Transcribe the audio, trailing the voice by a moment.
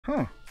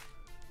Huh.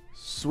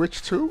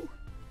 Switch 2?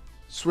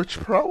 Switch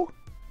Pro?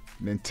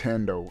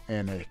 Nintendo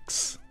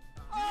NX.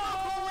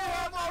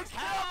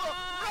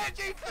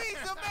 Reggie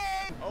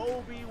Fils-Aimé!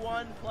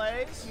 Obi-Wan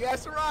plays.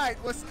 Yes, right.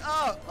 What's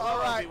up? All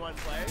right. Obi-Wan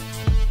plays.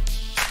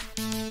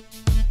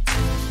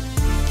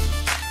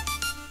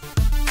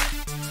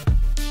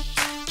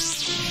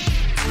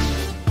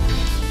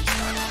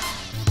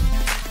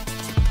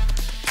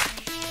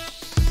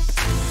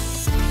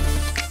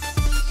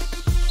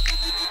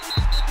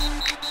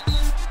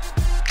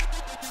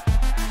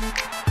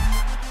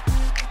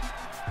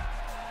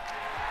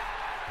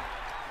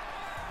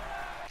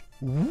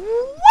 What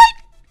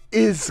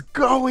is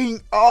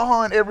going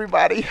on,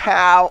 everybody?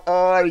 How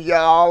are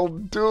y'all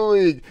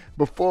doing?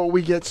 Before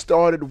we get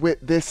started with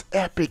this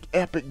epic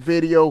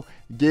video,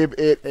 give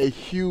it a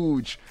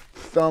huge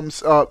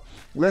thumbs up.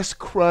 Let's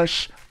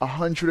crush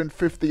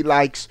 150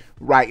 likes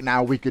right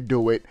now. We could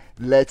do it.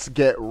 Let's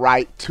get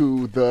right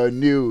to the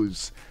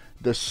news.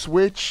 The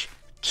Switch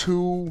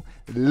 2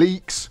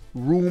 leaks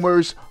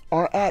rumors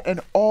are at an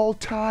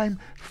all-time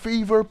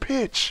fever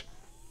pitch.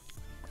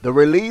 The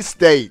release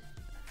date,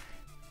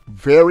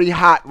 very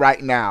hot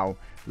right now,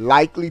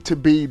 likely to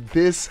be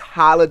this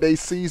holiday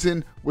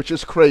season, which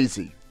is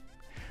crazy.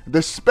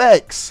 The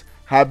specs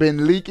have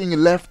been leaking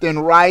left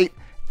and right,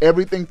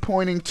 everything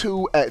pointing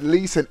to at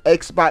least an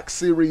Xbox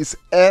Series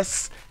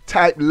S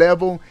type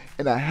level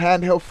in a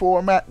handheld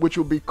format, which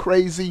will be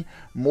crazy,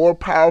 more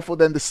powerful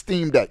than the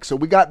Steam Deck. So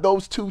we got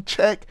those two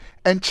check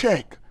and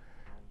check.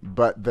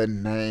 But the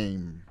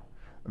name,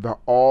 the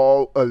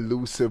all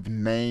elusive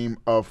name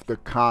of the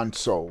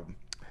console.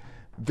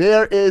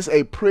 There is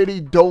a pretty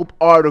dope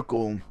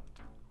article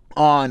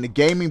on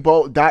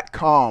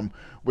GamingBolt.com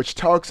which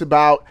talks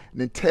about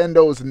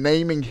Nintendo's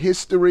naming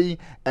history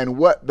and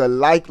what the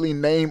likely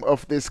name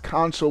of this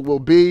console will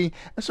be.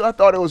 And so I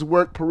thought it was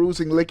worth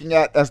perusing, looking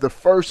at as the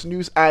first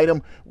news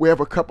item. We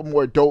have a couple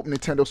more dope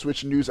Nintendo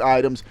Switch news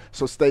items,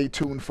 so stay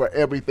tuned for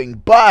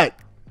everything. But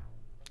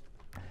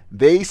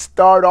they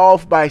start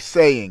off by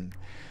saying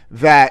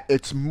that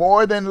it's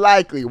more than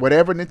likely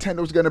whatever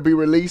Nintendo's going to be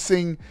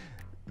releasing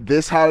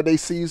this holiday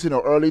season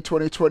or early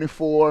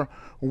 2024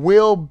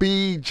 will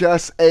be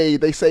just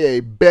they say a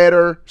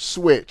better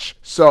Switch.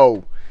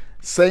 So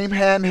same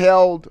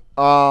handheld,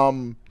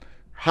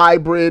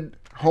 hybrid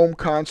home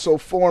console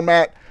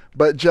format,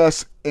 but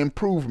just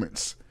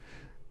improvements.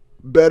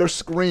 Better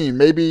screen,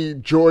 maybe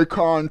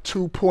Joy-Con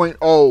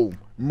 2.0,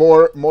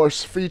 more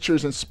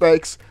features and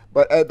specs,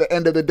 but at the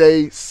end of the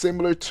day,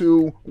 similar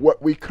to what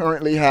we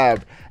currently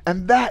have.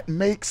 And that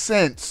makes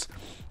sense.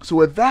 So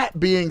with that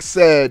being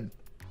said,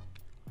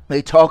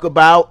 they talk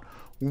about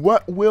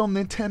what will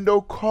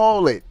Nintendo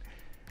call it.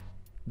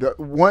 The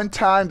one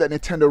time that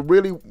Nintendo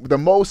really, the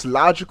most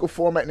logical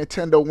format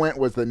Nintendo went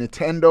was the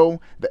Nintendo,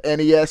 the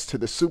NES to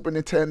the Super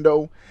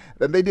Nintendo.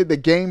 Then they did the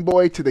Game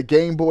Boy to the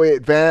Game Boy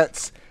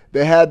Advance.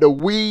 They had the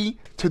Wii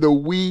to the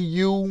Wii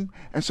U.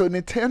 And so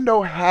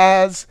Nintendo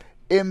has,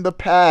 in the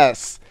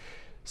past,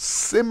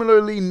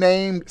 similarly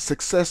named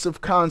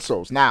successive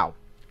consoles. Now,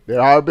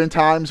 there have been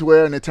times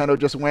where Nintendo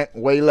just went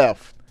way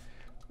left.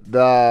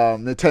 The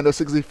Nintendo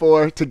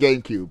 64 to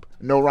GameCube,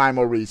 no rhyme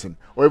or reason.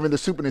 Or even the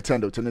Super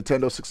Nintendo to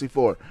Nintendo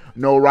 64,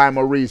 no rhyme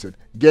or reason.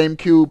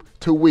 GameCube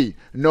to Wii,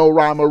 no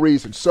rhyme or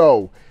reason.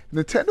 So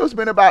Nintendo's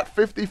been about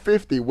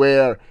 50-50,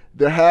 where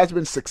there has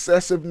been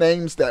successive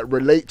names that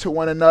relate to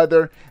one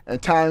another,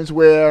 and times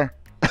where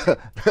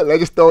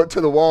let's just throw it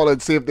to the wall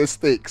and see if this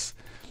sticks.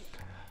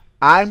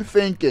 I'm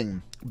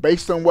thinking,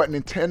 based on what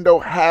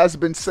Nintendo has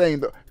been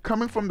saying,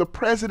 coming from the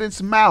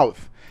president's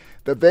mouth,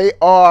 that they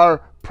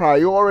are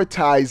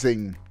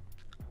prioritizing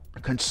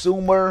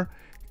consumer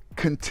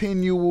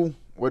continual,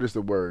 what is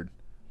the word?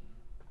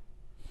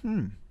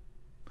 I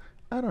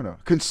don't know.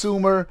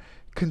 Consumer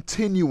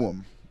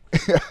continuum.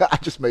 I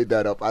just made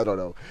that up. I don't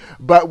know.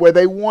 But where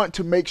they want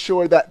to make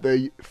sure that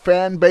the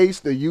fan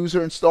base, the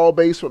user install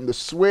base from the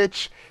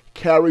Switch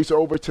carries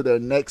over to their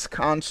next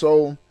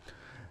console.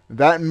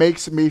 That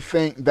makes me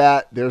think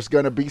that there's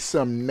going to be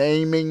some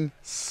naming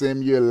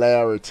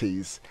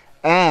similarities.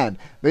 And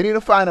they need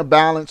to find a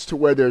balance to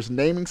where there's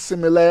naming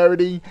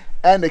similarity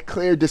and a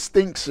clear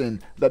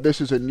distinction that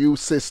this is a new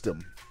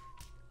system.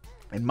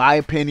 In my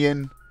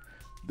opinion,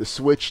 the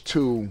Switch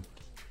 2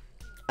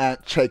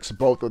 checks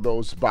both of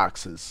those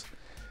boxes.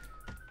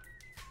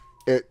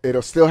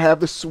 It'll still have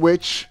the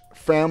Switch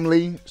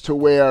family to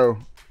where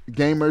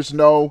gamers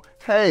know,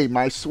 hey,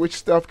 my Switch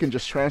stuff can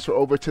just transfer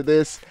over to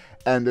this.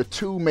 And the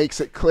 2 makes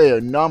it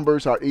clear.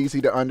 Numbers are easy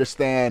to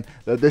understand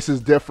that this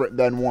is different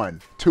than 1.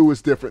 2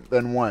 is different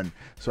than 1.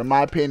 So in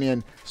my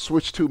opinion,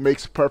 Switch 2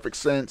 makes perfect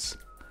sense.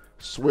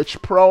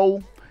 Switch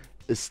Pro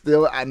is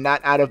still not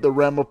out of the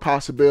realm of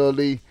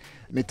possibility.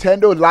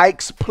 Nintendo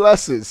likes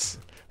pluses,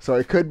 so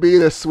it could be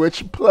the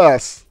Switch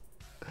Plus.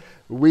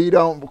 We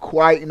don't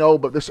quite know,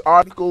 but this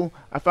article,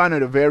 I found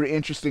it a very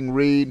interesting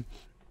read.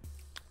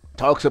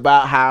 Talks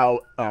about how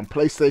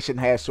PlayStation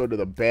has sort of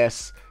the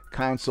best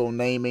console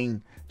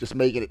naming just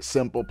making it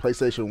simple.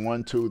 PlayStation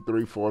 1, 2,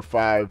 3, 4,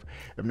 5.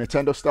 If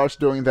Nintendo starts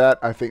doing that,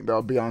 I think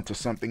they'll be onto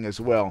something as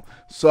well.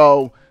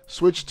 So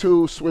Switch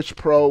 2, Switch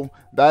Pro,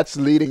 that's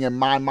leading in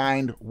my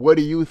mind. What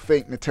do you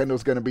think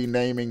Nintendo's going to be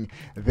naming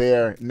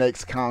their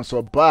next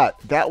console? But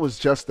that was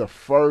just the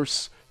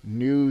first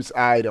news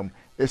item.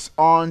 It's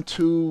on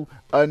to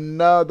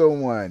another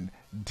one.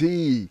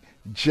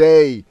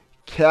 DJ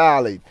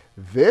Khaled.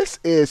 This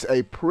is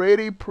a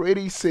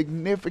pretty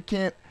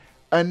significant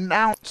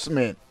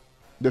announcement.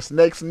 This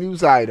next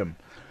news item.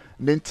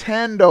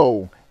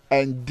 Nintendo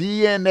and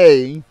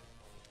DNA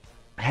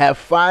have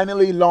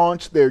finally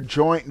launched their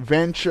joint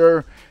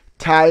venture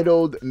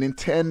titled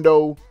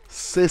Nintendo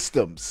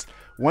Systems.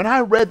 When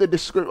I read the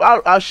description,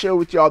 I'll share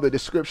with y'all the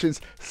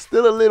descriptions.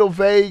 Still a little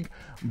vague,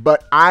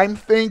 but I'm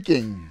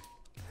thinking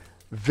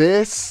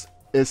this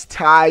is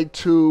tied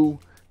to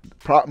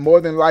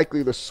more than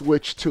likely the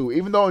Switch 2.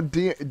 Even though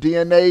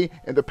DNA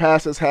in the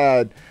past has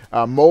had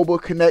mobile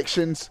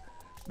connections,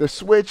 the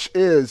Switch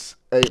is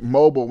a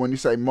mobile. When you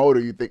say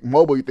mobile, you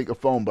think a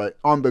phone, but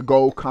on the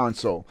go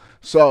console.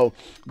 So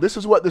this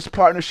is what this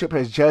partnership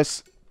has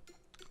just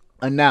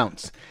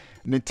announced.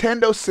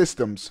 Nintendo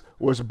Systems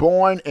was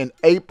born in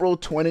April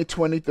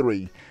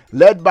 2023,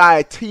 led by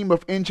a team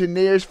of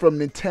engineers from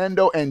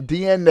Nintendo and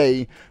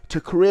DNA to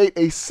create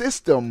a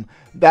system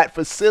that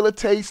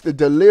facilitates the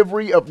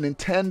delivery of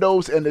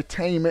Nintendo's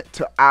entertainment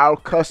to our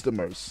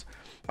customers.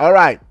 All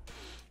right.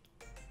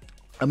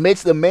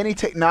 Amidst the many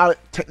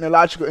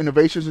technological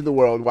innovations in the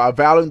world, while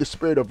valuing the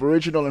spirit of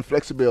original and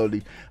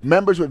flexibility,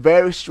 members with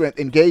various strengths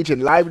engage in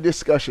lively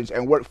discussions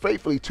and work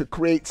faithfully to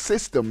create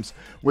systems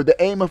with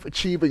the aim of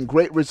achieving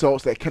great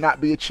results that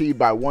cannot be achieved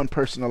by one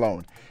person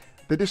alone.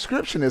 The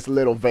description is a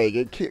little vague.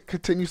 It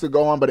continues to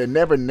go on, but it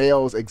never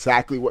nails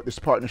exactly what this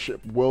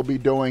partnership will be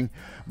doing.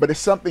 But it's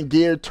something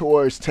geared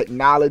towards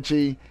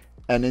technology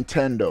and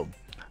Nintendo.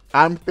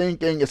 I'm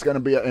thinking it's going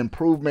to be an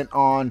improvement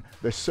on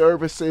the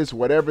services,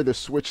 whatever the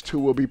Switch 2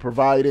 will be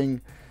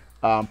providing.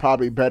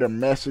 Probably better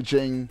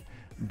messaging,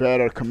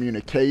 better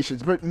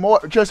communications, but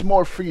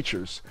more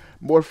features.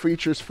 More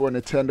features for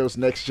Nintendo's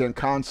next-gen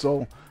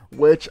console,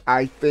 which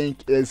I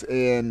think is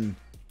in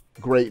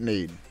great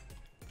need.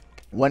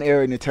 One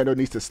area Nintendo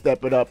needs to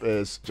step it up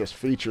is just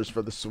features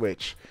for the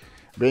Switch.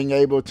 Being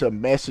able to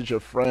message your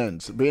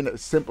friends, being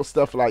simple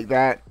stuff like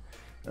that,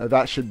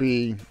 that should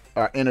be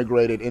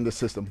integrated in the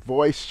system.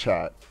 Voice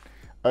chat,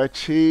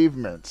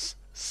 achievements,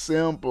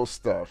 simple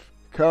stuff.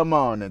 Come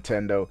on,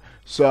 Nintendo.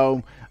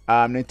 So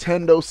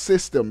Nintendo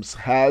Systems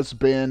has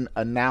been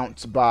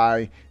announced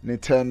by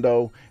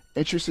Nintendo.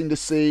 Interesting to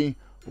see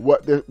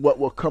what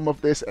will come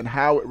of this and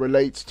how it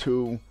relates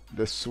to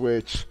the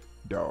Switch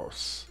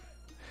DOS.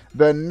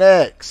 The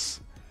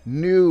next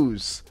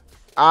news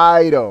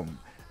item.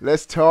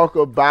 Let's talk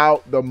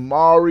about the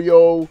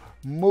Mario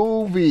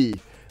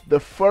movie. The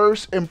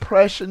first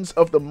impressions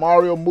of the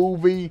Mario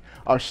movie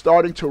are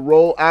starting to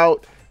roll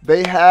out.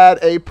 They had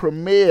a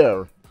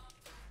premiere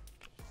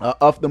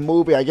of the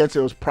movie. I guess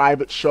it was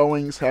private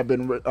showings have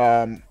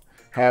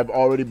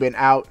already been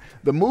out.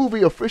 The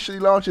movie officially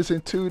launches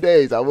in 2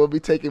 days. I will be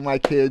taking my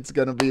kids.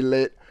 Gonna be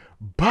lit.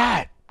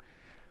 But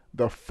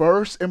the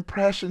first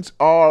impressions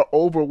are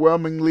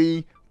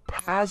overwhelmingly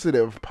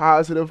positive.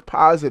 Some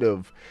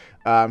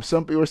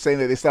people are saying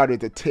that they started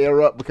to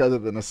tear up because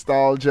of the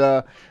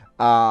nostalgia.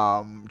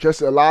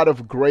 Just a lot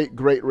of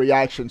great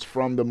reactions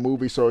from the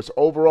movie. So it's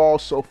overall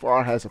so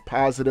far has a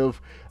positive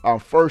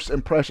first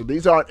impression.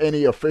 These aren't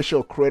any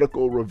official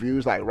critical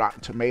reviews like Rotten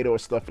Tomatoes or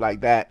stuff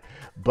like that.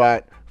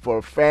 But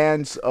for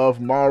fans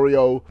of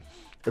Mario,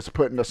 it's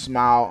putting a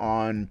smile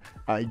on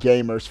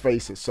gamers'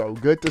 faces. So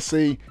good to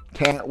see.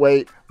 Can't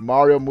wait.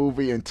 Mario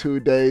movie in 2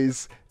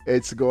 days.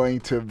 It's going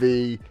to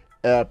be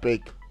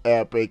epic.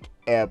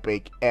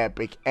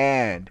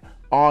 And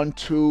on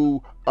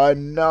to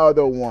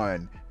another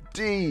one.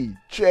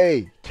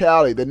 DJ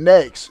Khaled, the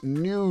next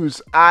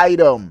news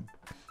item.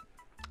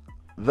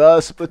 The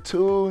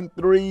Splatoon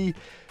 3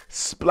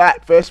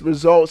 Splatfest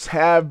results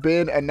have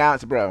been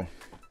announced, bro.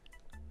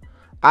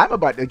 I'm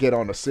about to get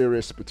on a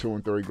serious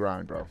Splatoon 3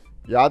 grind, bro.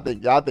 Y'all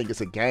think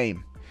it's a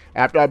game.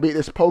 After I beat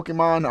this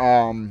Pokemon,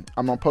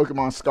 I'm on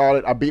Pokemon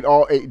Scarlet. I beat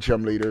all 8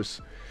 gym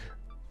leaders.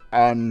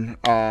 I'm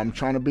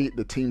trying to beat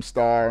the Team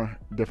Star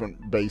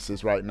different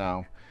bases right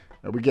now.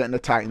 We're getting the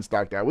Titans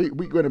stocked out. We're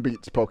going to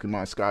beat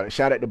Pokemon Scarlet.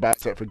 Shout out to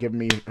Batset for giving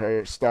me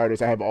her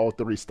starters. I have all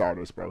 3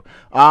 starters, bro.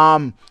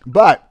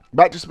 But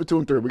back to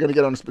Splatoon 3. We're going to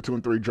get on the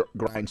Splatoon 3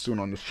 grind soon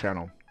on this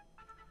channel.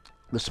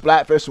 The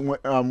Splatfest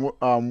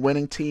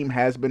winning team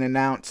has been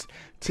announced.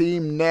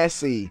 Team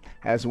Nessie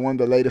has won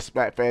the latest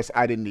Splatfest.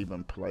 I didn't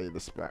even play the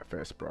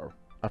Splatfest, bro.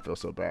 I feel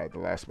so bad. The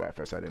last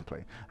Splatfest I didn't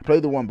play. I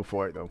played the one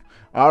before it, though.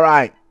 All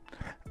right.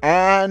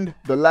 And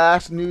the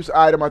last news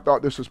item, I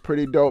thought this was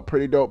pretty dope.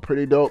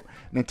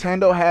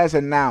 Nintendo has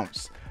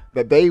announced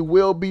that they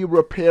will be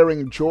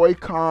repairing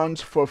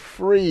Joy-Cons for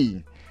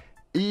free,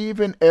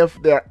 even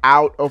if they're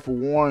out of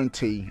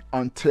warranty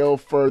until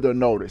further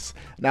notice.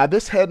 Now,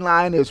 this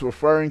headline is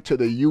referring to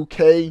the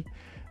UK,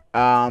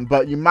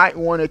 but you might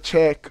want to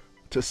check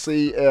to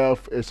see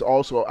if it's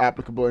also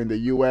applicable in the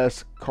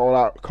U.S.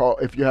 Call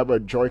if you have a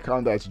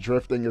Joy-Con that's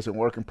drifting, isn't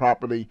working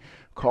properly.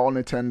 Call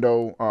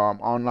Nintendo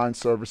online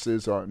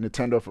services or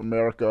Nintendo of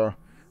America,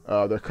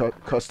 their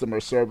customer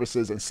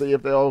services, and see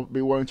if they'll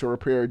be willing to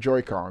repair a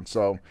Joy-Con.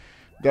 So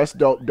that's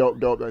dope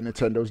that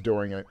Nintendo's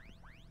doing it.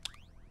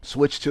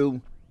 Switch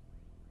 2,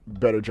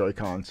 better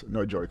Joy-Cons,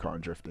 no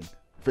Joy-Con drifting.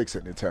 Fix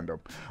it, Nintendo.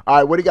 All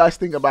right, what do you guys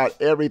think about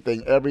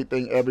everything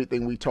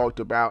we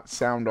talked about?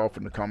 Sound off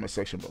in the comment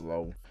section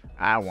below.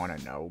 I want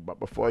to know. But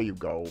before you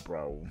go,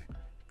 bro,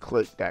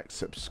 click that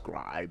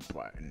subscribe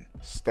button.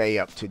 Stay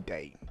up to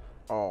date.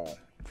 All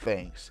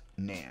things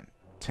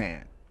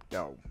Nintendo.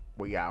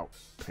 We out.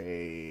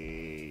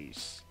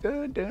 Peace.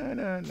 Dun, dun,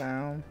 dun,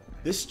 dun.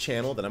 This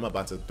channel that I'm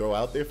about to throw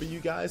out there for you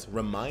guys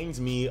reminds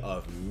me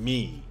of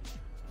me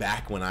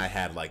back when I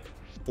had like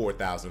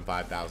 4,000,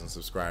 5,000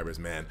 subscribers,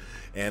 man.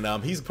 And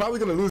he's probably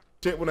gonna lose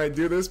shit when I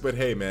do this, but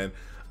hey, man,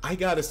 I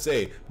gotta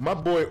say, my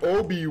boy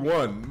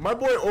Obi-Wan,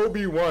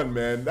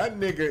 man, that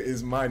nigga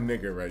is my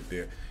nigga right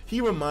there.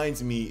 He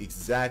reminds me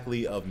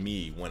exactly of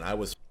me when I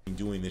was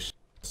doing this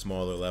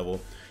smaller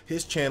level.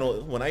 His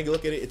channel, when I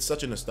look at it, it's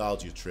such a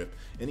nostalgia trip,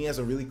 and he has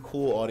a really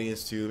cool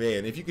audience too.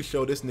 Man, if you could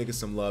show this nigga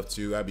some love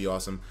too, that'd be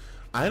awesome.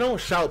 I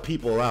don't shout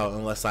people out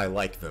unless I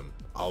like them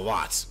a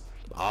lot.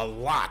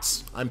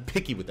 I'm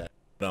picky with that.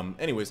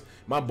 Anyways,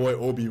 my boy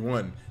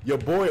Obi-Wan, your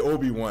boy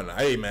Obi-Wan.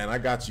 Hey man, I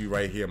got you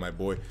right here, my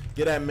boy.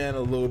 Get that man a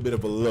little bit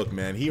of a look,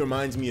 man. He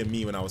reminds me of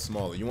me when I was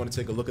smaller. You want to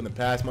take a look in the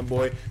past, my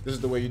boy? This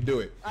is the way you do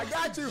it. I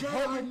got you.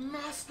 Jedi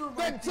Master,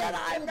 The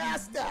Jedi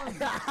Master.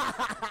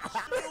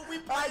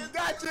 I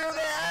got you,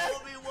 man.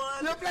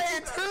 You're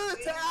playing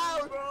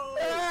Toontown.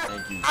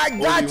 Thank you. I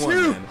got Obi-Wan,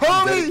 you, man.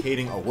 I'm homie.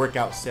 dedicating a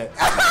workout set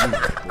to you,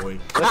 my boy.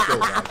 Let's go,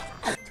 guys.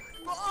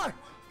 4,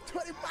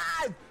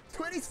 25,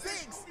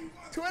 26,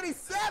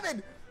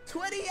 27,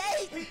 28.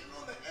 He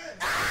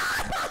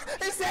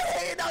said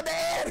he ain't on the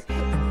edge.